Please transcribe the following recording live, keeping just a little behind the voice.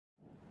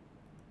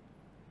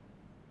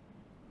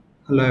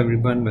Hello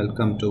everyone,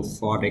 welcome to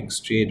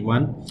Forex Trade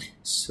 1.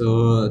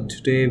 So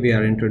today we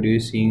are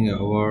introducing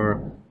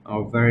our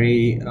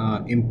very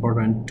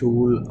important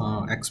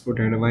tool, Expert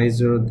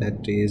Advisor,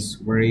 that is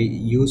very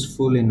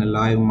useful in a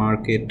live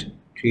market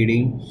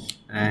trading,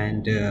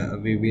 and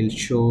we will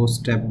show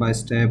step by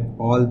step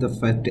all the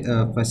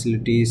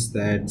facilities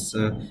that's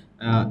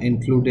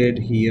included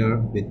here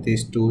with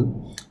this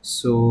tool.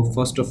 So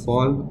first of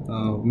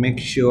all, make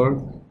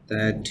sure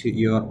that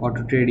your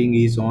auto trading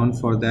is on.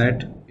 For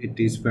that, it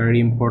is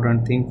very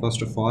important thing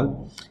first of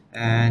all,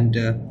 and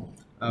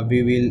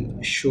we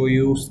will show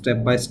you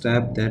step by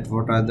step that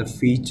what are the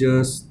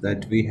features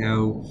that we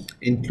have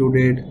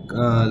included,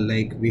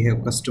 like we have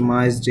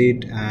customized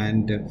it,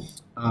 and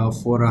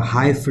for a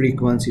high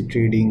frequency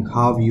trading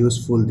how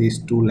useful this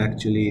tool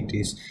actually it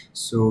is.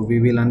 So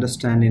we will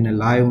understand in a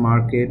live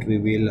market. We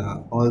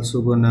will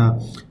also gonna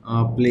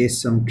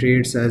place some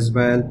trades as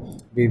well.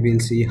 We will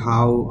see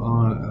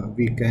how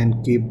we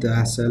can keep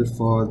the SL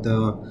for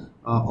the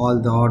all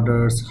the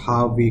orders,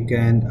 how we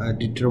can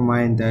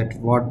determine that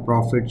what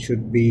profit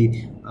should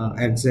be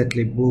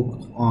exactly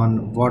booked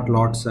on what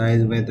lot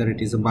size, whether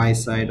it is a buy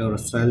side or a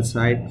sell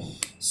side.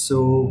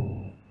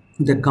 So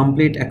the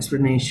complete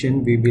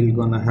explanation we will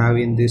gonna have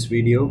in this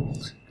video,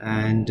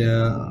 and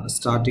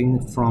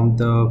starting from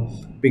the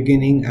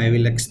beginning I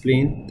will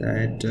explain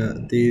that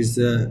this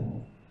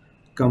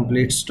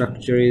complete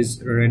structure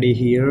is ready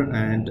here,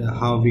 and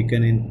how we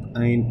can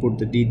input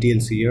the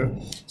details here.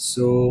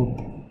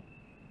 So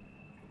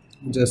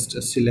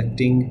just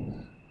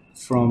selecting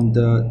from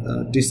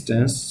the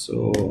distance,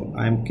 so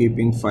I'm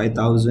keeping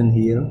 5,000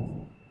 here.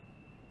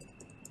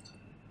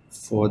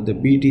 For the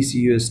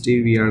BTC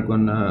USD we are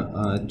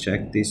gonna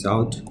check this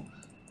out.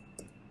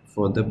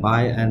 For the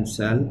buy and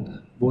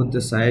sell, both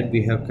the side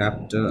we have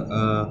kept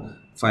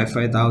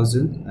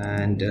 5,000,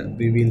 and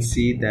we will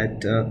see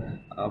that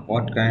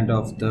what kind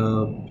of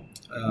the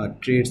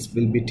trades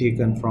will be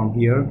taken from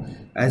here,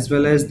 as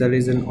well as there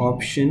is an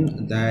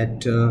option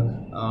that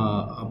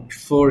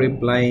before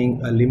applying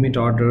a limit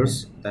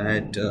orders,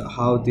 that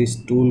how this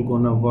tool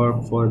gonna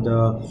work for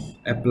the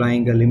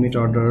applying a limit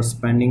orders,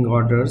 pending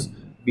orders.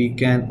 We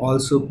can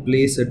also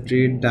place a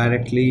trade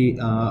directly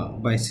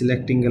by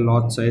selecting a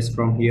lot size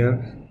from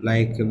here,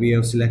 like we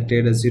have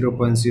selected a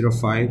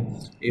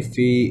 0.05. if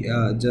we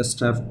just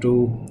have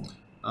to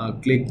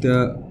click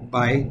the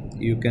buy,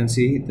 you can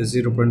see the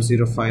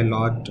 0.05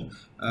 lot,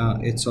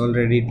 it's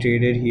already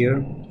traded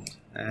here.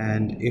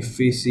 And if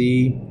we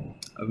see,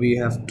 we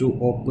have to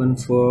open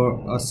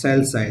for a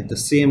sell side, the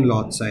same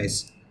lot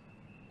size,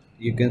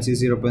 you can see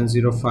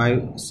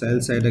 0.05 sell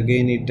side,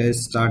 again it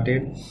has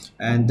started.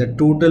 And the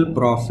total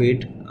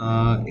profit,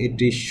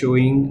 it is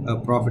showing a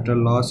profit or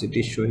loss, it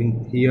is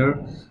showing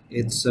here,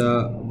 it's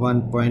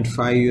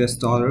 1.5 US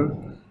dollar.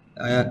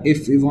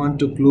 If we want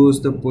to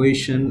close the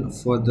position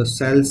for the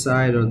sell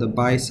side or the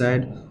buy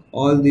side,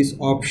 all these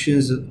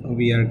options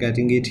we are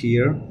getting it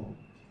here.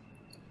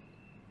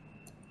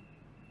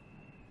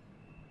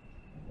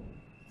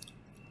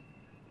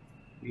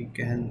 We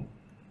can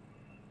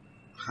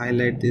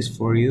highlight this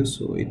for you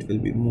so it will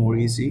be more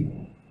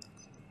easy.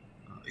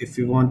 If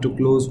we want to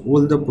close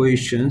all the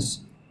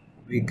positions,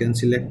 we can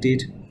select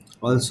it.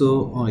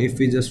 Also if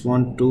we just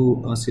want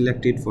to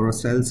select it for a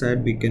sell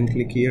side, we can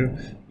click here.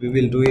 We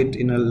will do it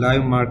in a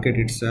live market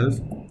itself,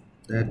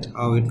 that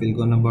how it will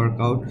gonna work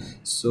out.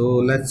 So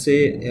let's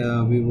say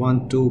we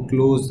want to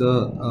close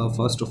the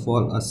first of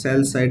all a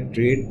sell side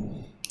trade.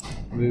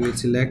 We will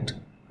select,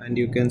 and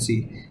you can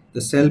see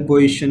the sell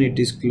position, it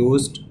is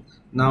closed.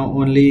 Now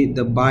only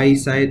the buy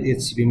side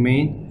it's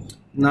remain.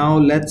 Now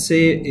let's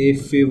say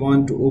if we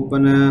want to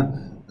open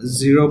a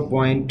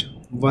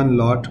 0.1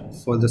 lot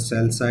for the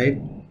sell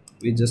side,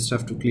 we just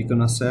have to click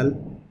on a sell.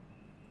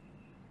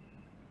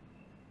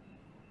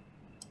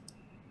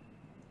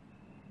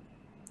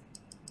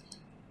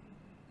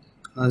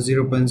 Uh,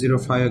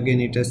 0.05 again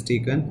it has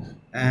taken.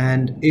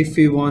 And if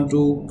we want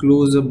to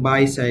close a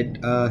buy side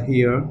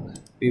here,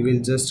 we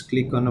will just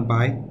click on a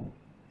buy,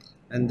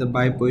 and the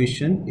buy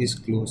position is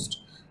closed.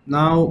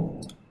 Now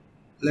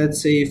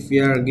let's say if we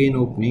are again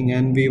opening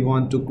and we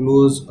want to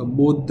close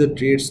both the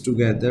trades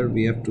together,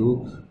 we have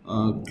to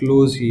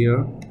close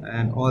here,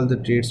 and all the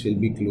trades will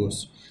be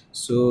closed.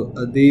 So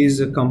there is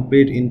a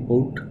complete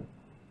input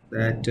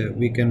that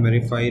we can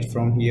verify it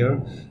from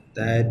here,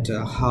 that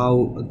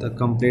how the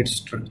complete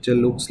structure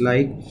looks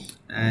like,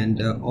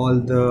 and all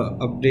the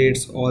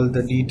updates, all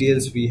the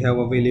details we have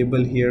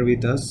available here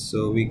with us,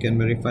 so we can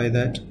verify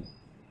that.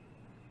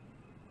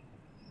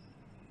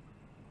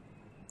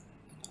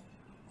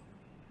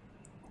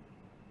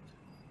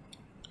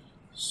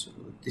 So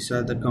these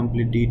are the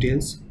complete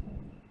details.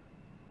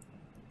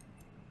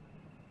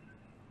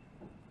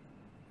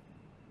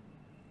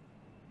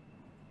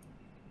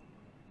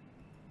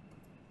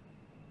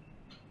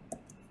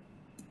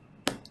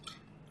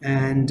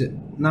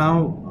 And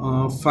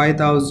now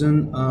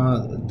 5,000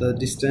 the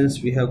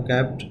distance we have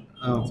kept,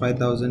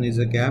 5,000 is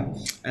a gap.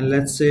 And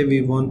let's say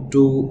we want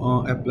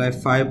to apply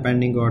 5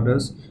 pending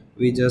orders.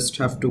 We just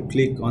have to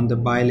click on the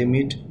buy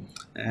limit,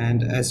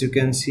 and as you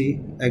can see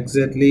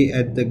exactly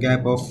at the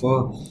gap of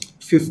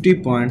 50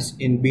 points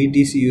in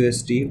BTC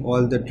USD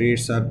all the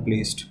trades are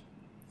placed.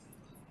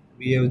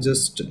 We have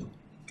just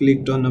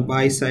clicked on a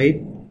buy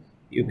side.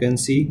 You can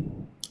see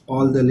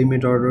all the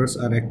limit orders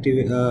are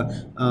active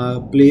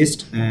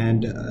placed,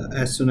 and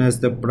as soon as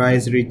the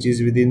price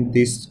reaches within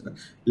this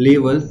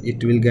level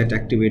it will get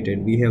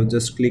activated. We have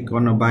just clicked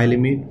on a buy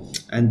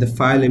limit and the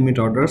 5 limit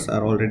orders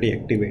are already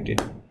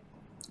activated.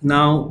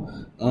 Now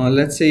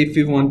let's say if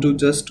we want to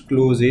just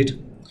close it,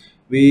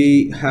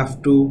 we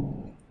have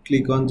to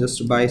click on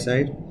just buy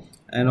side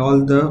and all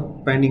the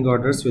pending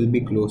orders will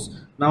be closed.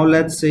 Now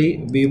let's say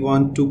we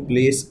want to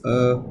place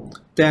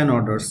 10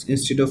 orders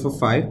instead of a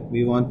 5.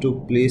 We want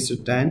to place a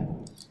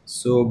 10,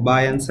 so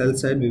buy and sell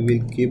side we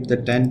will keep the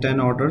 10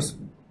 orders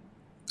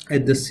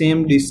at the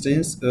same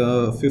distance,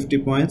 50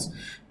 points,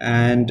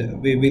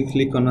 and we will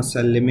click on a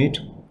sell limit.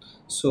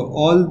 So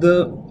all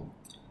the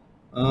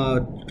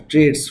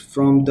trades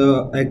from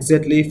the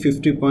exactly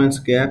 50 points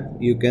gap,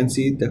 you can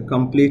see the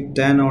complete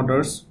 10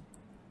 orders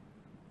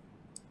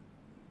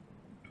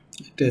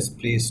it has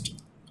placed.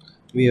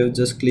 We have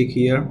just click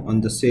here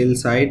on the sale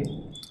side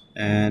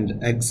and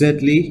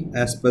exactly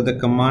as per the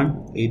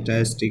command it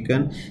has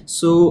taken.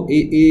 So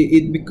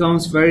it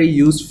becomes very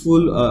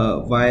useful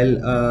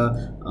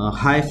while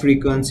high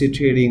frequency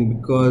trading,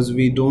 because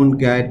we don't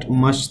get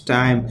much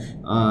time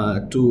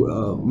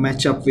to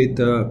match up with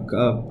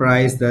the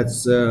price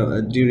that's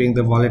during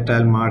the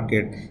volatile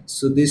market.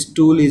 So this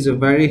tool is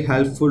very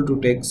helpful to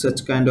take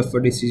such kind of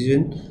a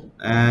decision.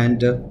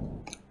 And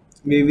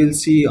we will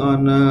see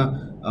on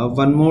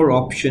one more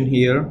option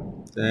here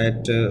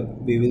that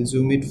we will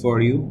zoom it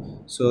for you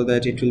so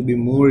that it will be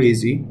more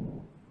easy.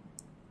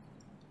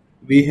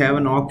 We have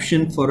an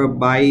option for a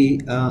buy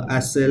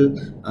SL,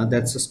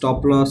 that's a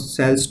stop loss,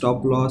 sell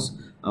stop loss,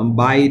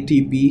 buy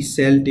TP,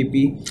 sell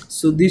TP.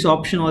 So this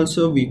option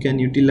also we can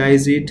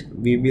utilize it.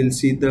 We will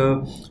see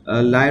the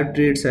live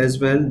trades as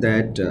well,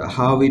 that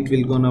how it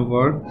will gonna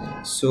work.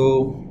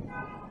 So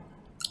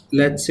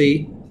let's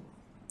say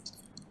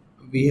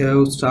we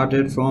have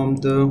started from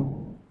the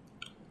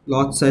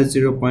lot size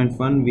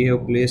 0.1 we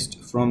have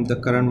placed from the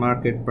current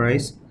market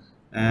price,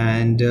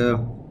 and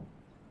the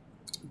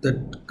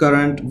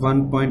current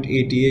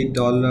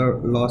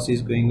 $1.88 loss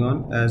is going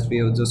on as we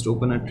have just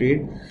opened a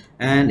trade.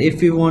 And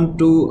if we want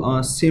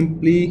to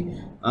simply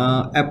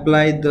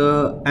apply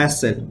the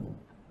asset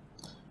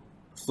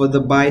for the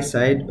buy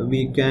side,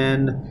 we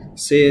can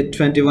say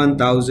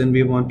 21,000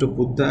 we want to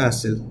put the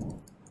asset.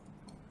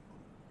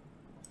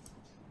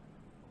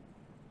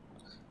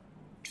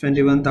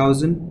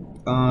 21,000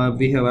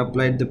 we have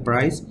applied the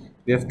price.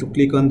 We have to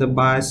click on the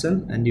buy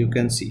sell and you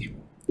can see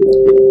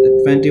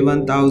the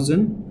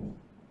 21,000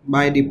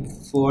 by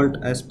default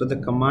as per the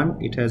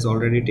command it has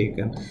already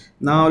taken.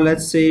 Now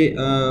let's say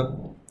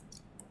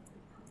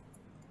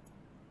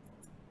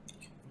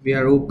we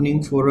are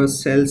opening for a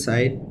sell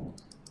side.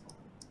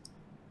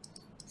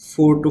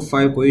 4 to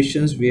 5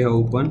 positions we have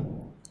opened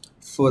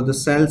for the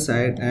sell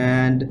side,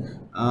 and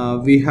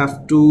we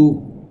have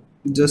to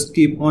just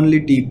keep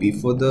only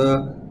TP for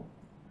the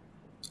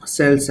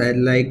sell side,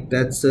 like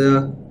that's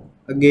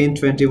again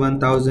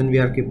 21,000 we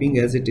are keeping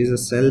as it is a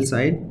sell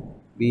side.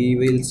 We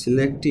will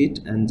select it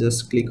and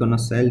just click on a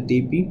sell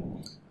TP,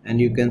 and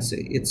you can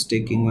see it's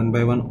taking one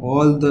by one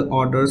all the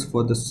orders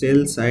for the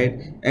sell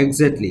side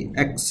exactly,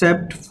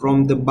 except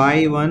from the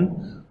buy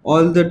one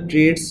all the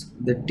trades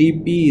the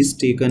TP is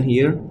taken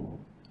here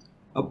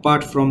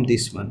apart from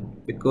this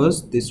one,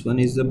 because this one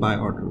is the buy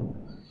order.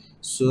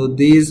 So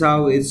this is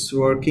how it's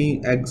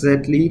working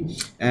exactly,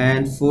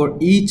 and for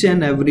each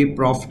and every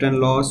profit and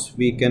loss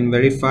we can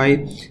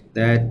verify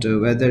that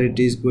whether it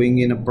is going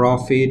in a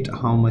profit,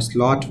 how much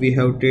lot we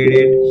have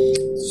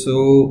traded.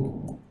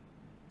 So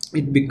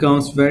it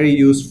becomes very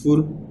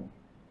useful,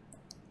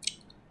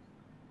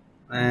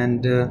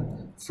 and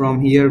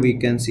from here we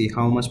can see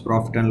how much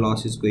profit and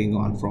loss is going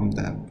on from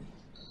that.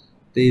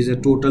 There is a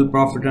total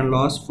profit and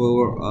loss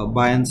for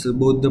buy and sell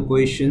both the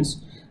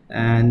positions,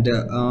 and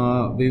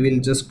we will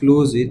just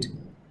close it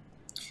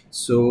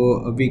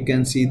so we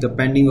can see the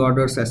pending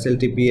orders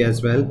SLTP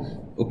as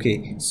well.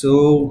 Okay,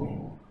 so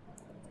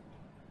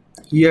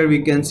here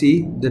we can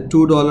see the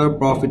 $2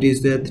 profit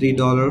is there,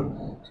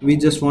 $3. We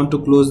just want to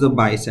close the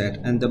buy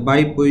side, and the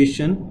buy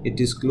position it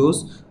is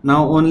closed.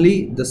 Now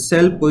only the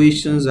sell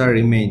positions are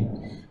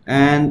remain.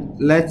 And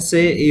let's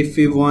say if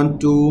we want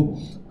to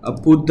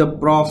put the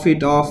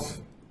profit of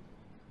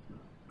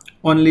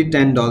only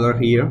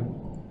 $10 here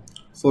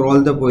for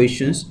all the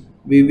positions,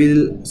 we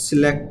will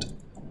select,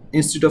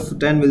 instead of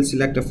 10 we'll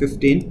select a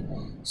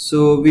 15.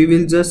 So we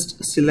will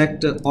just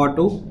select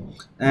auto,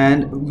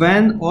 and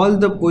when all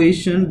the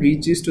position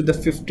reaches to the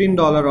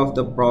 $15 of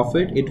the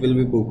profit it will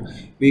be booked.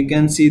 We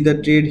can see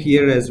the trade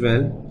here as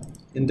well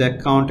in the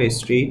account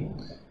history,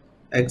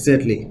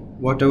 exactly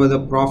whatever the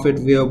profit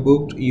we have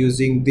booked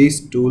using this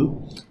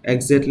tool,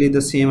 exactly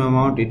the same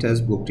amount it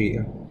has booked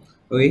here.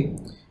 Okay,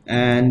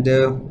 and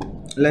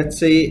let's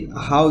say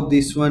how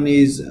this one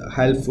is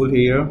helpful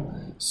here.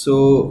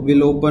 So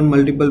we'll open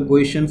multiple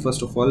position.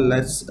 First of all,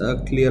 let's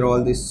clear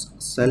all these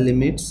sell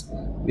limits.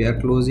 We are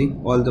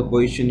closing all the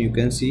position. You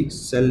can see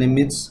sell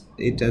limits,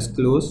 it has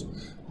closed,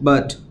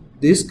 but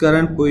this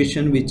current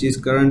position which is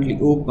currently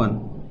open,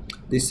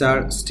 these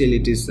are still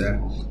it is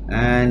there,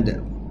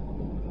 and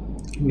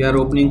we are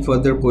opening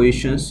further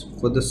positions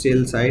for the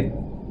sell side.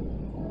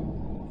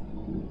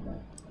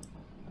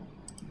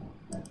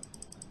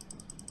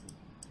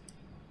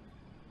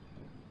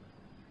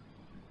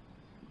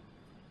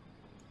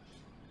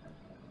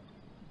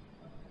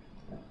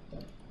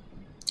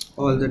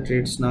 All the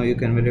trades now you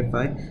can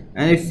verify.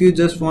 And if you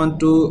just want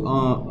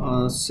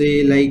to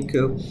say like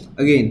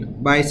again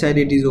buy side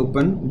it is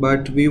open,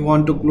 but we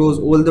want to close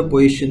all the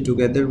position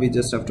together, we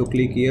just have to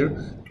click here,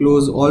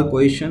 close all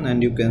position,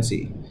 and you can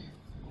see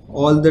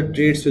all the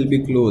trades will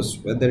be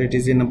closed, whether it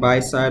is in a buy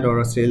side or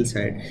a sell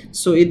side.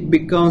 So it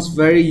becomes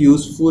very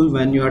useful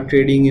when you are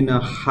trading in a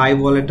high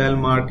volatile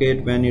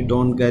market, when you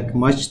don't get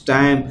much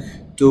time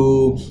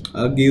to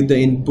give the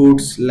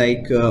inputs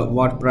like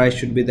what price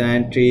should be the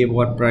entry,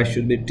 what price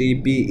should be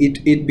TP.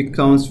 It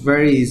becomes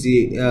very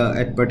easy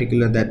at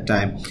particular that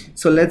time.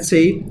 So let's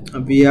say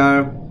we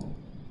are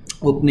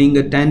opening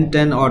a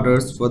 10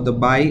 orders for the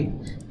buy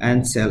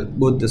and sell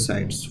both the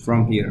sides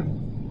from here,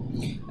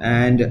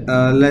 and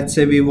let's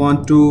say we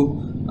want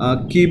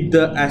to keep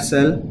the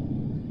SL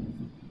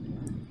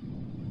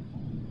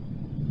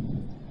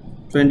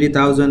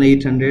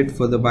 20,800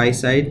 for the buy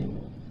side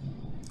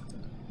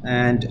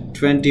and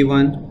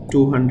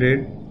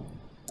 21,200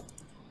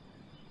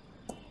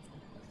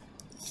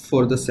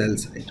 for the sell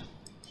side.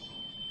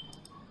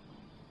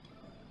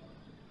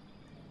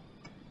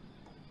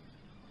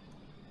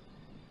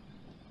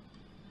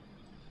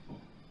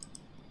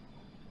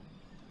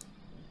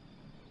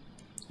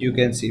 You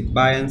can see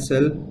buy and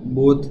sell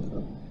both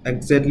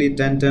exactly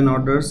 10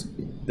 orders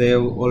they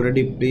have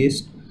already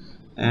placed,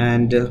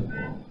 and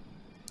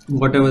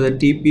whatever the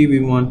TP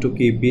we want to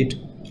keep it,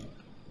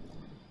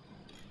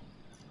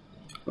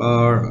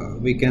 or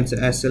we can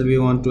say SL we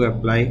want to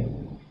apply,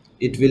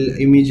 it will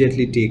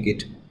immediately take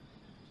it.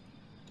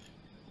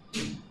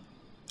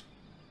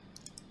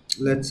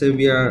 Let's say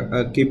we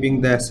are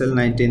keeping the SL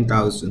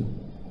 19,000.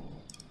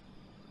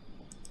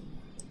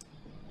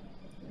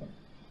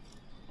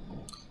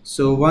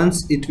 So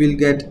once it will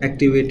get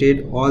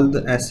activated, all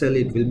the SL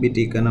it will be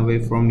taken away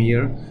from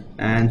here,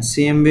 and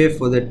same way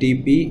for the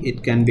TP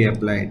it can be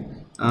applied.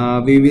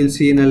 We will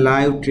see in a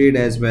live trade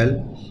as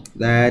well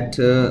that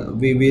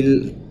we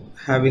will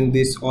having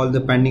this all the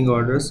pending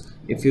orders.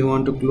 If you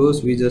want to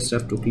close, we just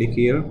have to click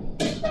here,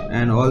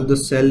 and all the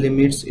sell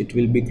limits it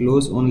will be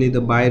closed, only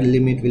the buy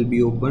limit will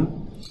be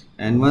open.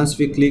 And once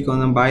we click on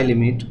the buy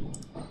limit,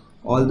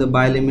 all the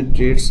buy limit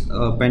trades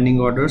pending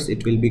orders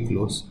it will be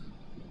closed.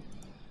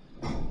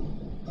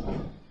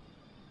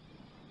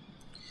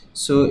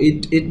 So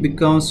it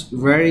becomes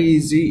very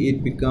easy,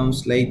 it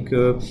becomes like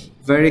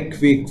very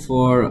quick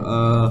for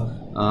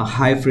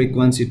high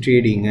frequency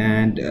trading,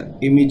 and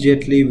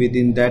immediately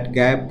within that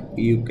gap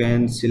you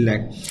can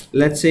select.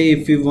 Let's say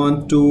if you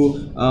want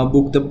to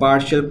book the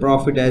partial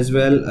profit as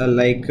well,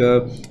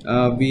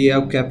 we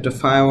have kept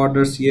 5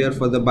 orders here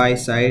for the buy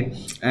side,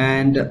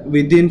 and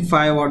within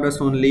 5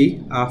 orders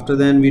only, after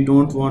then we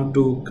don't want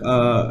to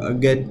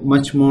get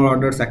much more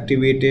orders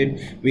activated,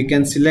 we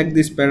can select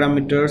these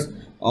parameters,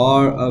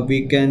 or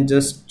we can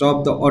just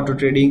stop the auto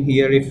trading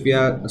here. If we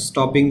are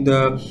stopping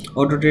the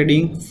auto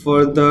trading,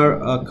 further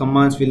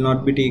commands will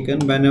not be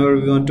taken. Whenever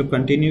we want to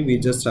continue, we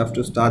just have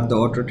to start the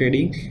auto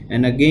trading,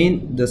 and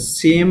again the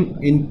same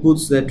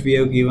inputs that we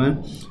have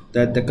given,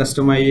 that the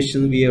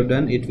customization we have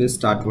done, it will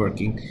start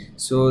working.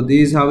 So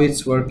this is how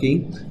it's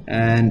working,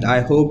 and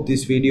I hope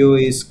this video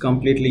is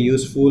completely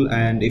useful.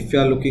 And if you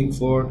are looking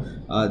for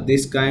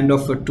this kind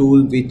of a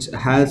tool which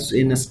helps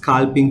in a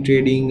scalping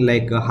trading,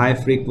 like a high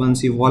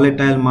frequency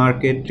volatile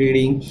market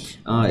trading,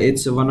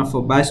 it's one of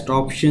the best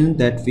options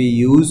that we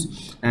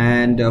use,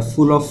 and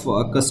full of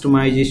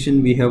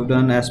customization we have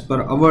done as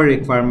per our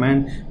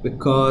requirement,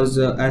 because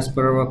as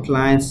per our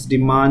clients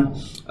demand,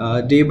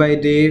 day by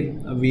day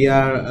we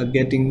are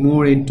getting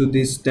more into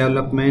this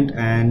development.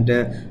 And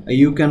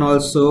you can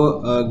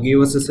also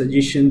give us a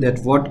suggestion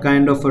that what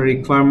kind of a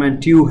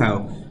requirement you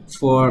have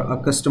for a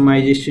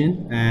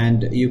customization,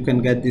 and you can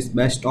get this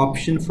best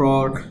option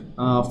for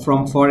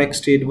from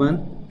Forex Trade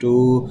 1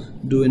 to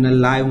do in a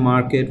live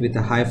market with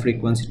a high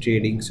frequency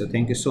trading. So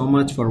thank you so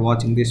much for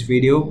watching this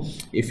video.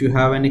 If you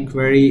have any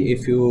query,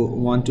 if you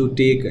want to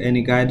take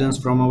any guidance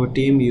from our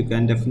team, you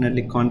can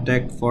definitely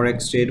contact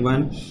Forex Trade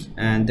 1,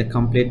 and the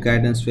complete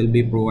guidance will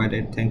be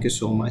provided. Thank you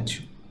so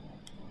much.